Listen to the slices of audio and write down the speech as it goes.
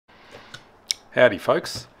Howdy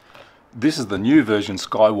folks, this is the new version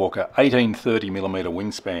Skywalker 1830mm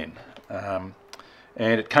wingspan,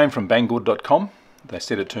 and it came from banggood.com. They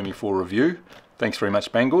sent it to me for review. Thanks very much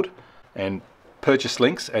Banggood, and purchase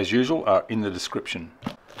links as usual are in the description.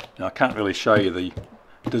 Now I can't really show you the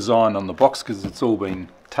design on the box because it's all been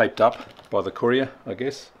taped up by the courier, I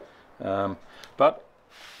guess, but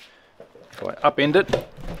if I upend it,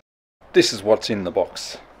 this is what's in the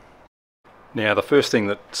box. Now the first thing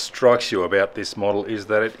that strikes you about this model is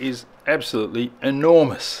that it is absolutely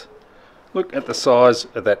enormous. Look at the size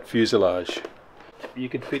of that fuselage. You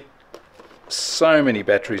could fit so many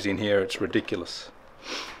batteries in here, it's ridiculous.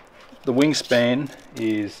 The wingspan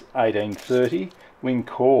is 1830, wing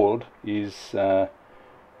chord is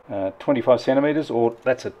 25 centimeters, or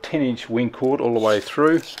that's a 10-inch wing chord all the way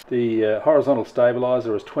through. The horizontal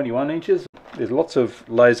stabilizer is 21 inches. There's lots of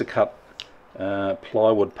laser cut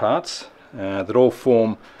plywood parts that all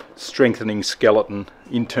form strengthening skeleton,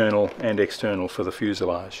 internal and external, for the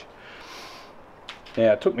fuselage.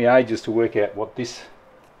 Now it took me ages to work out what this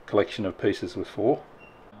collection of pieces was for.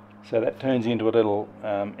 So that turns into a little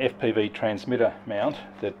FPV transmitter mount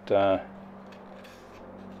that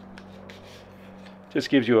just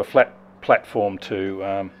gives you a flat platform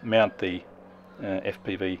to mount the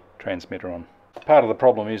FPV transmitter on. Part of the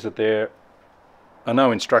problem is that there are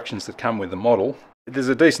no instructions that come with the model. There's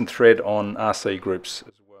a decent thread on RC groups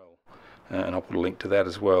as well, and I'll put a link to that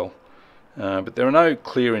as well, but there are no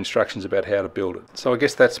clear instructions about how to build it. So I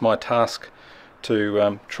guess that's my task,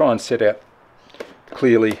 to try and set out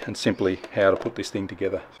clearly and simply how to put this thing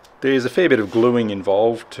together. There's a fair bit of gluing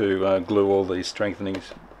involved to glue all these strengthening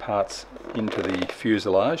parts into the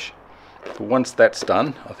fuselage, but once that's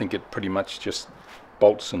done I think it pretty much just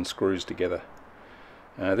bolts and screws together.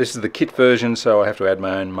 This is the kit version, so I have to add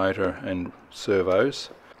my own motor and servos.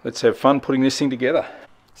 Let's have fun putting this thing together.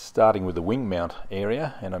 Starting with the wing mount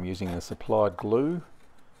area, and I'm using the supplied glue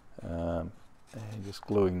and just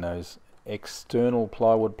gluing those external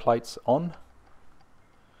plywood plates on.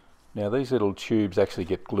 Now these little tubes actually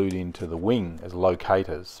get glued into the wing as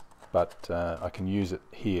locators, but I can use it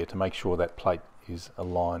here to make sure that plate is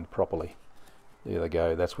aligned properly. There they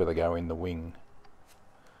go, that's where they go in the wing.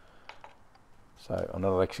 So I'm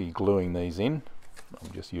not actually gluing these in,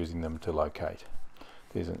 I'm just using them to locate.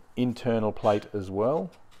 There's an internal plate as well,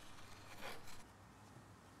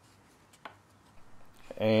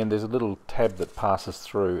 and there's a little tab that passes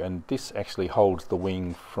through, and this actually holds the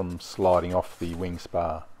wing from sliding off the wing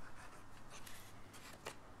spar.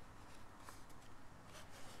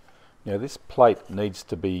 Now this plate needs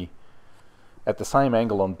to be at the same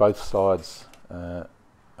angle on both sides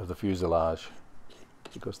of the fuselage,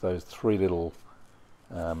 because those three little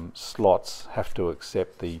slots have to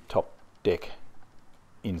accept the top deck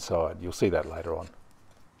inside. You'll see that later on.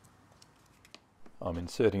 I'm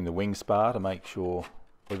inserting the wing spar to make sure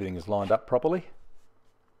everything is lined up properly.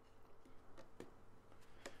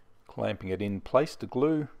 Clamping it in place to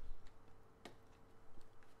glue.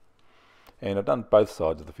 And I've done both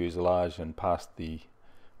sides of the fuselage and passed the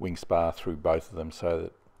wing spar through both of them so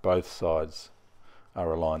that both sides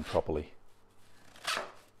are aligned properly.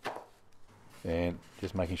 And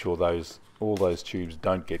just making sure all those tubes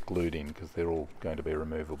don't get glued in, because they're all going to be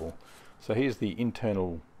removable. So here's the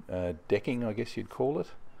internal decking, I guess you'd call it,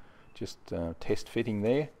 just test fitting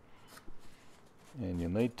there, and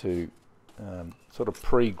you'll need to sort of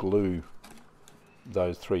pre-glue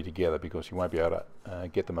those three together because you won't be able to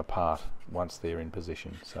get them apart once they're in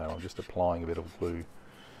position. So I'm just applying a bit of glue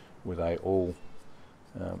where they all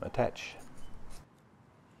attach.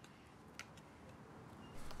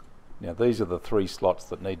 Now these are the three slots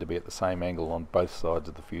that need to be at the same angle on both sides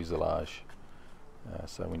of the fuselage.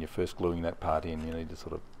 So when you're first gluing that part in, you need to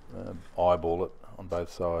sort of eyeball it on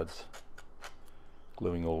both sides,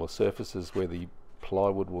 gluing all the surfaces where the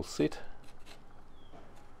plywood will sit.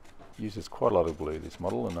 Uses quite a lot of glue, this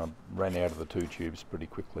model, and I ran out of the two tubes pretty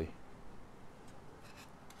quickly.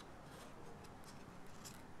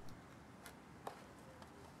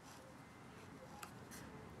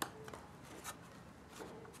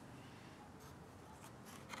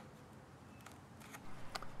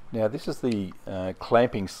 Now this is the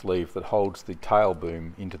clamping sleeve that holds the tail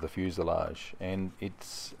boom into the fuselage, and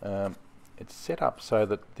it's set up so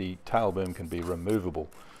that the tail boom can be removable.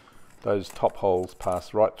 Those top holes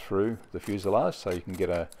pass right through the fuselage, so you can get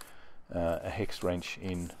a hex wrench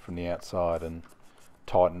in from the outside and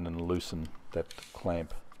tighten and loosen that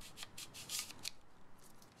clamp.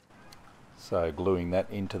 So gluing that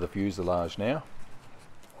into the fuselage now,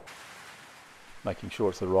 making sure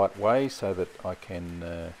it's the right way so that I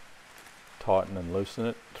can tighten and loosen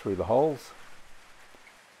it through the holes.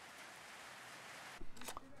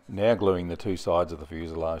 Now gluing the two sides of the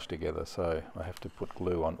fuselage together, so I have to put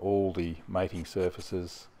glue on all the mating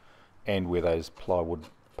surfaces and where those plywood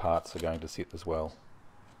parts are going to sit as well.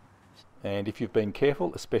 And if you've been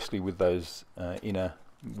careful, especially with those inner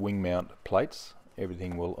wing mount plates,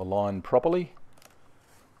 everything will align properly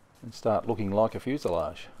and start looking like a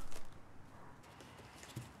fuselage.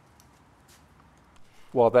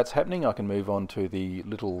 While that's happening, I can move on to the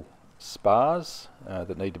little spars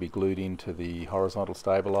that need to be glued into the horizontal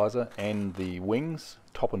stabilizer and the wings,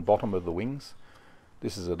 top and bottom of the wings.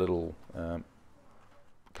 This is a little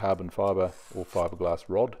carbon fibre or fiberglass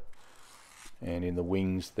rod, and in the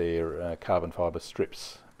wings they're carbon fibre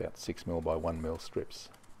strips, about 6mm by 1mm strips,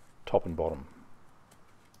 top and bottom.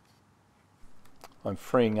 I'm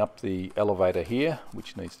freeing up the elevator here,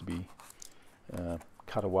 which needs to be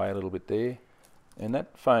cut away a little bit there. And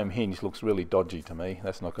that foam hinge looks really dodgy to me.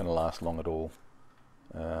 That's not going to last long at all.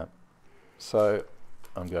 So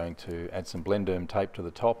I'm going to add some Blenderm tape to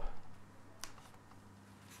the top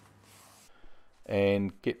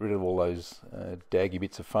and get rid of all those daggy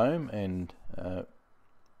bits of foam and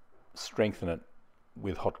strengthen it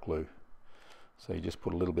with hot glue. So you just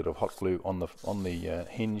put a little bit of hot glue on the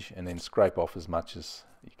hinge and then scrape off as much as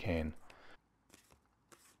you can.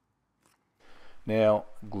 Now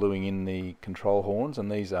gluing in the control horns,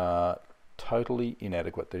 and these are totally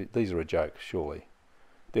inadequate. These are a joke, surely.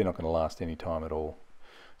 They're not going to last any time at all.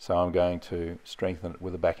 So I'm going to strengthen it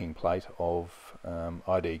with a backing plate of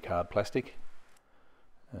ID card plastic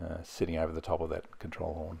sitting over the top of that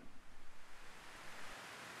control horn.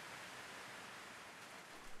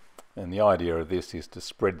 And the idea of this is to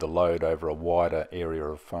spread the load over a wider area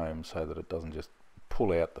of foam so that it doesn't just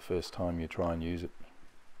pull out the first time you try and use it.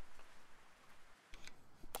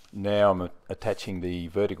 Now I'm attaching the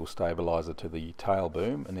vertical stabilizer to the tail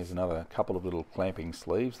boom, and there's another couple of little clamping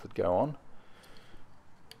sleeves that go on,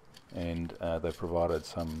 and they've provided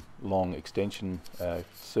some long extension,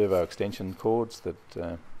 servo extension cords that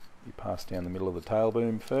you pass down the middle of the tail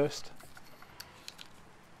boom first,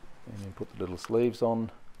 and then put the little sleeves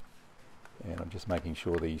on. And I'm just making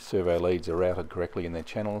sure the servo leads are routed correctly in their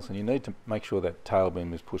channels, and you need to make sure that tail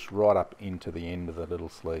boom is pushed right up into the end of the little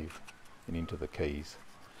sleeve and into the keys.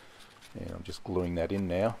 And I'm just gluing that in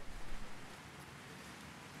now.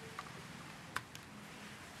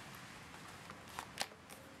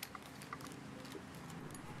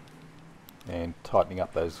 And tightening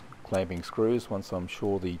up those clamping screws once I'm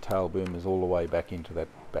sure the tail boom is all the way back into that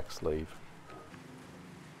back sleeve.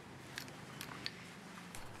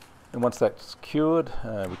 And once that's secured,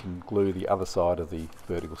 we can glue the other side of the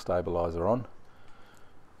vertical stabilizer on.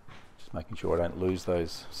 Just making sure I don't lose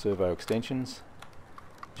those servo extensions.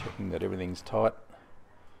 Checking that everything's tight,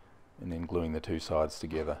 and then gluing the two sides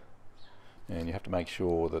together. And you have to make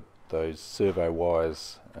sure that those servo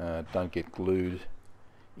wires don't get glued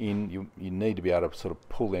in. You need to be able to sort of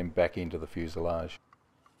pull them back into the fuselage.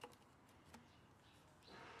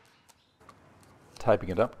 Taping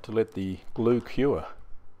it up to let the glue cure.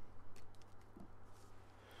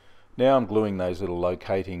 Now I'm gluing those little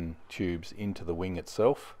locating tubes into the wing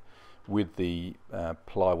itself with the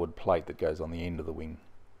plywood plate that goes on the end of the wing.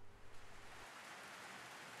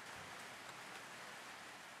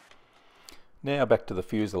 Now back to the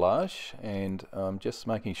fuselage, and I'm just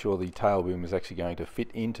making sure the tail boom is actually going to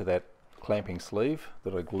fit into that clamping sleeve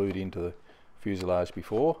that I glued into the fuselage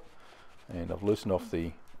before, and I've loosened off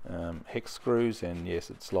the hex screws, and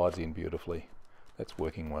yes, it slides in beautifully. That's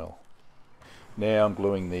working well. Now I'm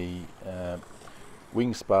gluing the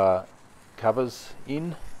wing spar covers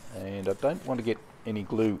in, and I don't want to get any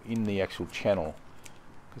glue in the actual channel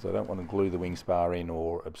because I don't want to glue the wing spar in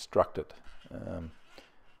or obstruct it.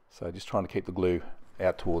 So just trying to keep the glue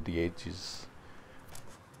out toward the edges.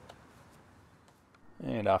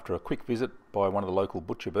 And after a quick visit by one of the local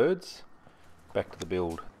butcher birds, back to the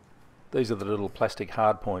build. These are the little plastic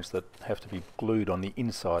hard points that have to be glued on the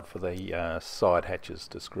inside for the side hatches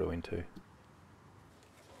to screw into.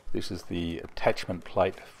 This is the attachment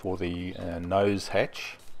plate for the nose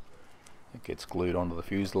hatch. It gets glued onto the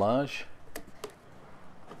fuselage,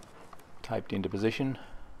 taped into position.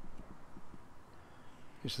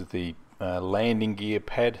 This is the landing gear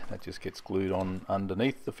pad that just gets glued on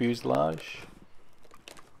underneath the fuselage.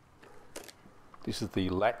 This is the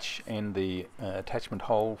latch and the attachment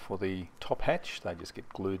hole for the top hatch. They just get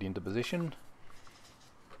glued into position.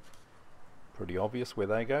 Pretty obvious where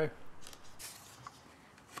they go.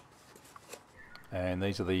 And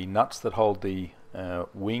these are the nuts that hold the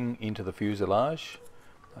wing into the fuselage.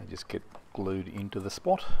 They just get glued into the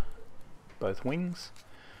spot, both wings.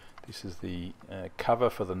 This is the cover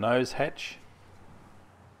for the nose hatch,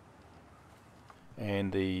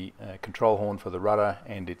 and the control horn for the rudder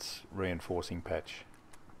and its reinforcing patch.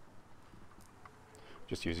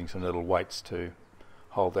 Just using some little weights to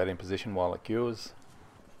hold that in position while it cures.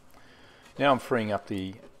 Now I'm freeing up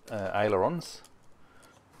the ailerons,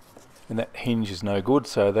 and that hinge is no good,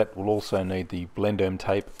 so that will also need the Blenderm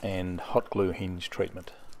tape and hot glue hinge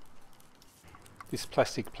treatment. This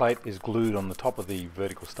plastic plate is glued on the top of the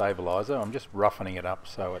vertical stabilizer. I'm just roughening it up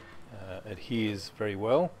so it adheres very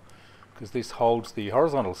well, because this holds the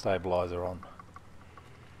horizontal stabilizer on,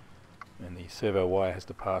 and the servo wire has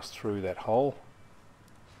to pass through that hole.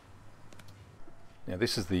 Now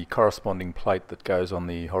this is the corresponding plate that goes on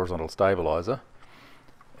the horizontal stabilizer,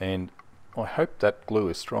 and I hope that glue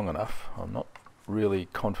is strong enough. I'm not really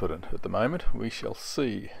confident at the moment. We shall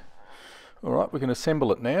see. Alright, we can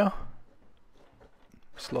assemble it now.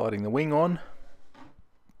 Sliding the wing on.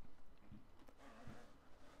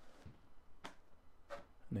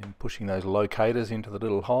 And then pushing those locators into the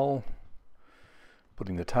little hole.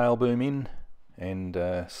 Putting the tail boom in, and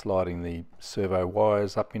sliding the servo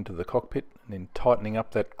wires up into the cockpit, and then tightening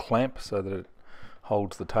up that clamp so that it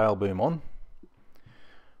holds the tail boom on,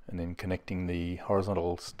 and then connecting the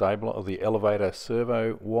horizontal stabiler or the elevator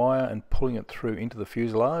servo wire and pulling it through into the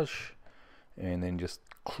fuselage, and then just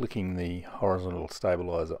clicking the horizontal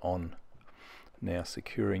stabilizer on. Now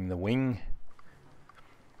securing the wing,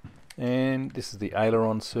 and this is the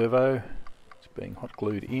aileron servo. It's being hot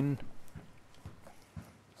glued in.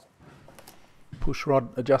 Push rod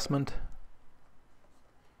adjustment,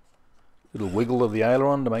 little wiggle of the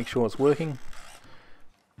aileron to make sure it's working.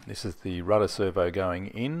 This is the rudder servo going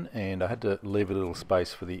in, and I had to leave a little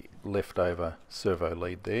space for the leftover servo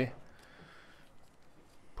lead there.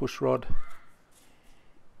 Push rod,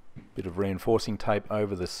 bit of reinforcing tape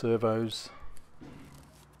over the servos.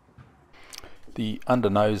 The under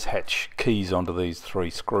nose hatch keys onto these 3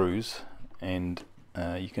 screws, and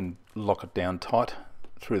you can lock it down tight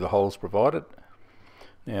through the holes provided.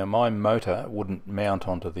 Now my motor wouldn't mount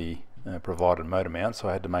onto the provided motor mount, so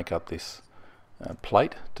I had to make up this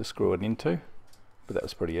plate to screw it into, but that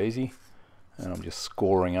was pretty easy. And I'm just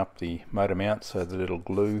scoring up the motor mount so that it'll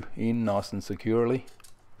glue in nice and securely.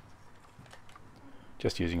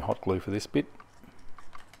 Just using hot glue for this bit.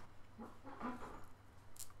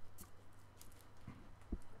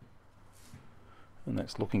 And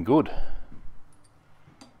that's looking good.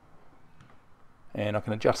 And I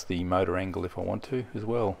can adjust the motor angle if I want to as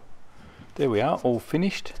well. There we are, all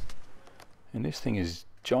finished. And this thing is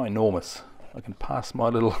ginormous. I can pass my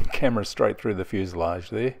little camera straight through the fuselage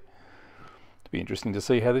there. It'll be interesting to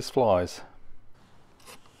see how this flies.